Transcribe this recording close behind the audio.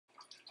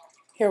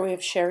Here we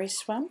have Sherry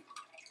Swim.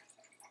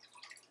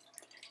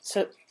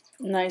 So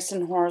nice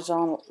and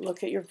horizontal.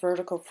 Look at your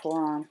vertical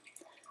forearm.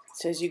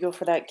 So as you go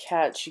for that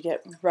catch, you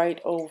get right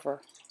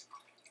over.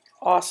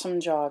 Awesome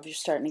job. You're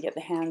starting to get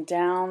the hand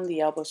down. The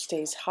elbow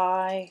stays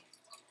high.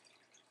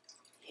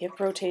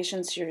 Hip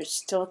rotation, so you're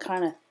still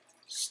kind of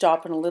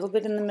stopping a little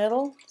bit in the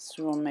middle. So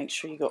you want to make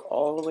sure you go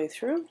all the way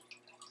through.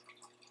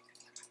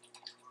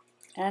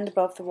 And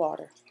above the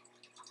water.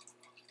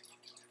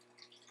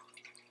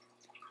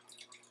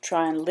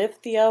 Try and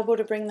lift the elbow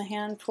to bring the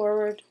hand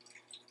forward.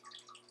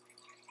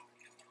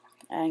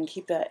 And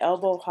keep that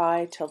elbow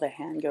high till the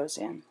hand goes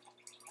in.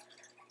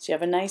 So you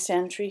have a nice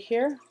entry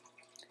here.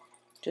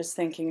 Just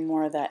thinking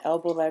more of that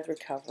elbow-led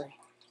recovery.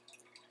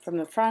 From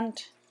the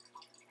front,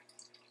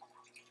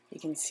 you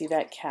can see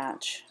that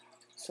catch.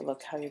 So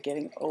look how you're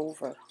getting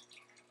over.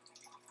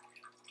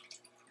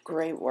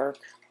 Great work.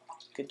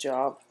 Good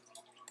job.